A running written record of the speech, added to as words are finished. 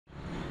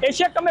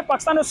Asia cup में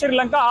पाकिस्तान और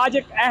श्रीलंका आज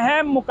एक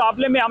अहम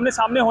मुकाबले में आमने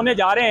सामने होने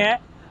जा रहे हैं।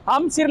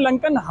 हम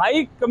श्रीलंकन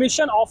हाई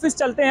कमीशन ऑफिस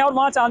चलते हैं और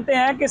वहां जानते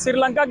हैं कि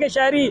श्रीलंका के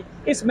शहरी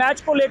इस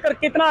मैच को लेकर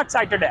कितना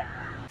एक्साइटेड है।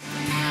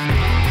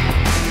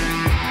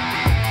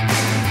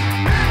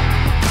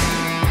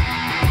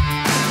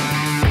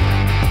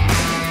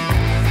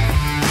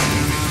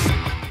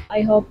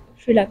 I hope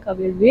Sri Lanka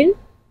will win,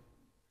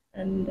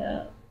 and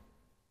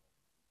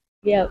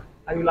yeah.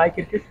 Are you like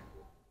cricket?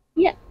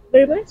 Yeah,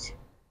 very much.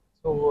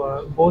 So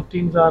both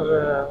teams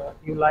are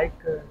you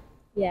like?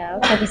 Yeah,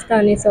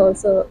 Pakistan is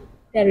also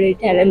very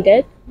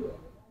talented,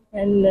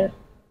 and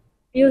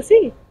you'll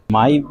see.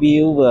 My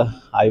view,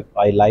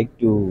 I like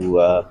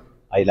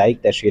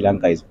that Sri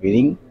Lanka is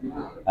winning,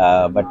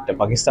 but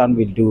Pakistan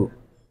will do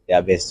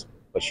their best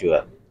for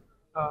sure.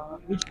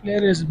 Which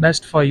player is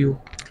best for you?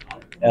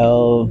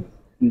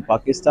 In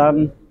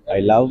Pakistan, I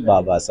love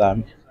Babar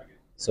Azam,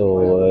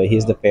 so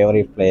he's the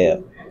favorite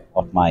player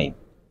of mine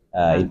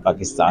in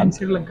Pakistan. And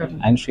Sri Lanka.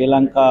 And Sri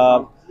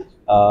Lanka,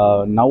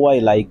 now I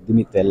like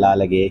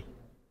Lage,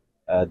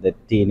 the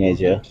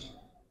teenager.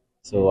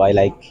 So I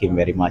like him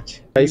very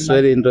much. It's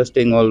very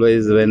interesting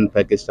always when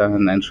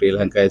Pakistan and Sri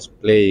Lanka is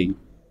playing.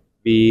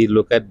 We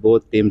look at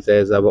both teams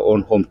as our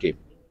own home team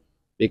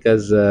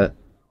because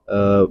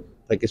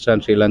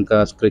Pakistan Sri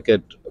Lanka's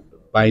cricket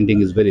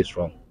binding is very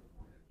strong.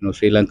 You know,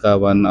 Sri Lanka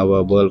won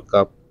our World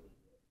Cup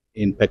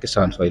in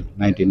Pakistan soil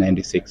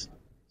 1996.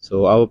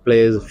 So our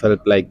players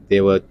felt like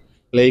they were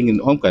playing in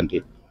home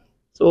country.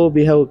 So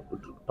we have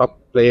top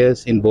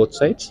players in both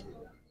sides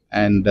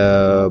and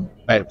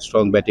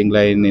strong batting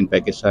line in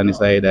Pakistani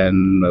side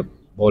and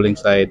bowling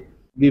side.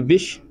 We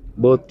wish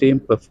both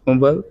teams perform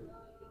well,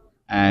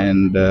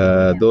 and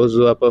those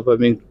who are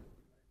performing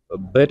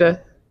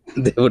better,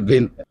 they would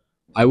win.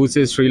 I would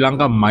say Sri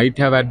Lanka might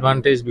have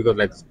advantage because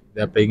like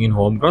they're playing in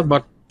home ground,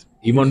 but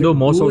even though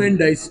most do of and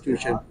die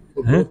situation.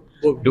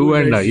 do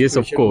and die, yes,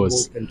 of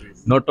course.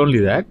 Not only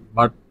that,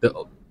 but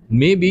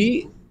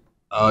maybe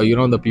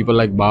the people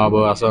like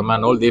Babar Azam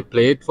and all, they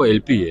played for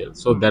LPL,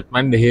 so that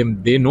might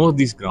they know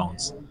these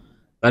grounds.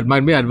 That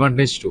might be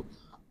advantage too.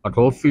 But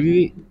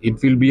hopefully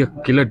it will be a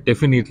killer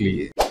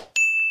definitely.